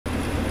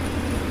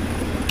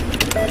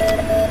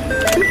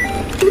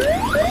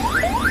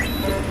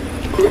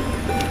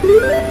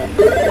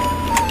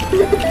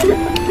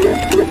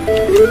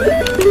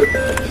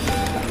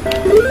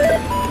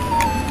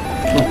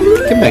Oh,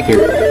 come back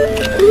here.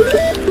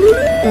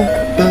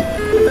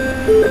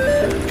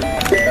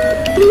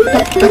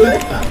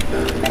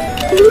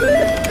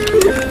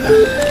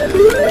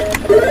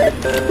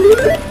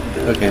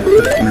 Okay,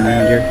 let's come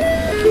around here.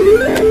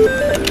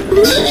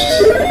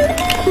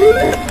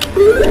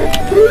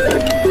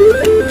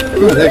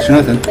 Oh, there's actually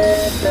nothing.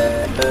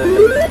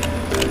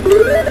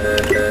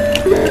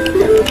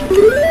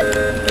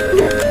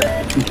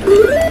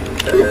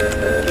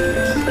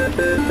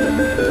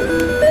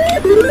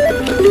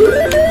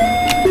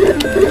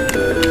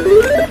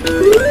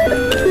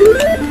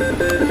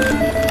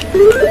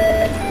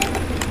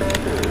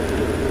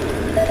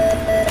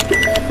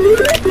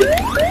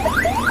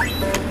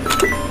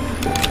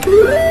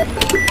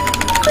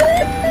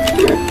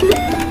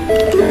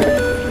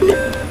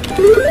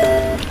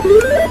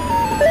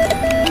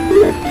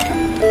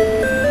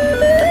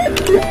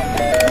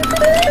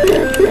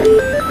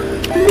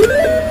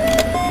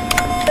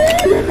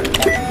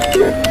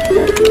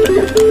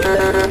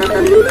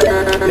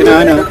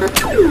 I know.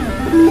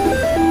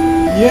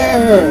 Yeah.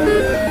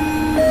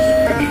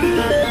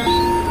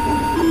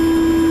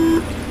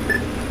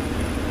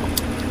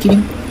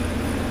 Kidding.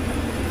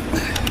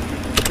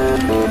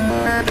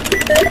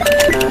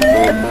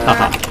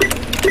 Haha.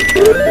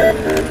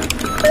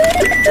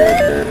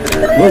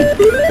 Whoa.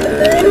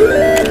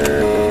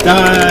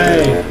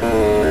 Die.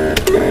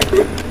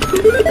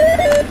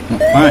 Oh,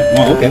 fine.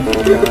 Well, okay.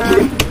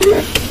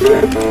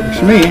 Works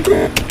for me.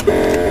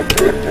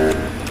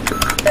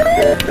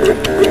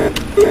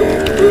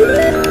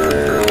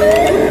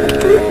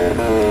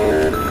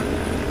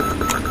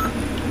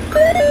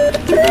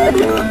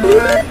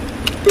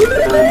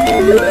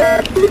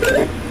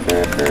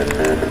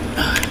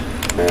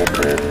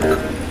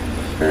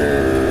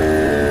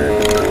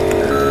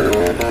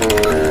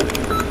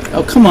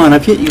 Oh, come on,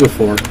 I've hit you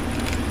before.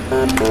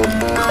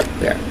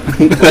 There.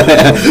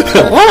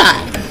 What?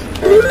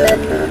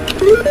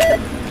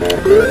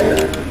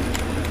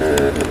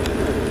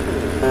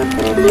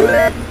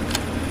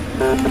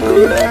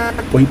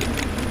 Boink.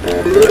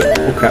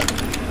 Oh crap.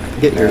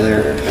 Get you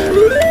there.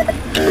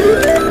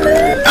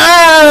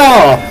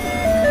 Ow!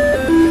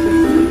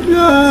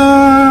 No!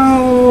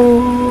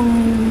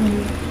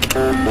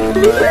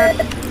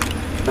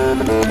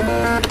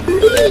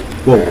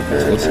 Whoa,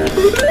 that's close.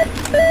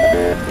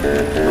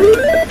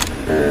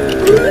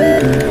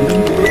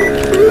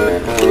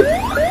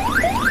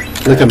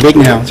 Look, I'm big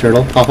now,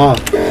 turtle. Haha.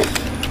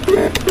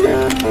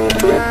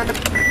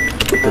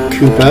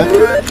 Koopa.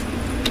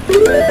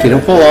 Okay,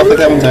 don't fall off like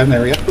that one time.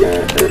 There we go.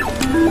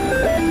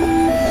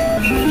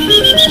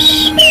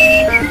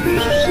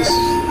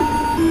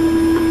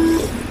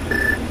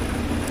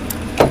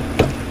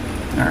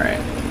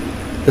 Alright.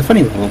 The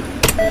funny level.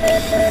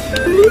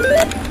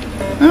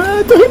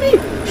 Don't hit me!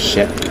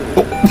 Shit.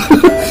 Oh.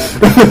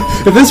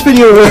 If this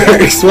video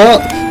works,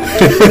 well...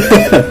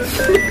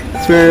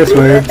 Swear.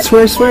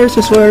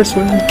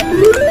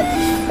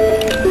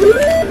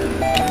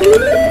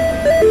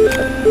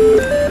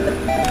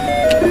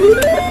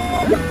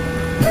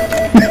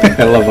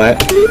 I love that.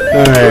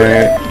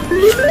 Alright.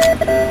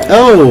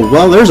 Oh,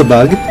 well, there's a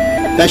bug.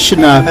 That should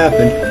not have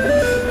happened.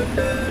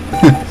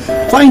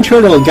 Flying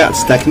turtle got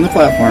stuck in the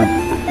platform.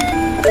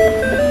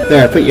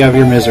 There, I put you out of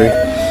your misery.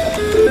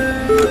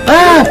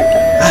 Ah!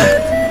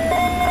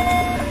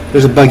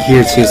 There's a bug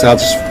here too, so I'll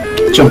just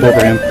jump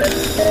over him.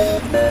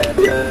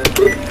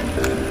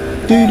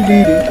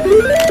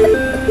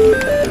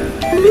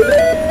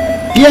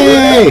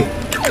 Yay!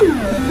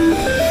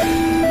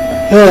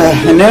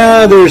 And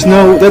now there's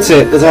no... That's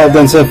it. That's all I've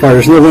done so far.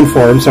 There's no win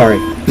for. I'm sorry.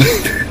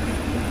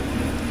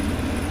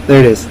 There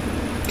it is.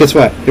 Guess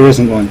what? There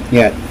isn't one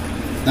yet.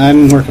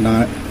 I'm working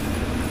on it.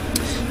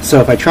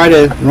 So if I try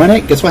to run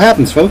it, guess what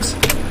happens, folks?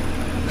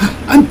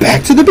 I'm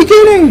back to the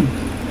beginning!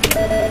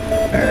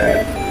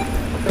 Alright.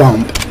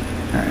 Bump.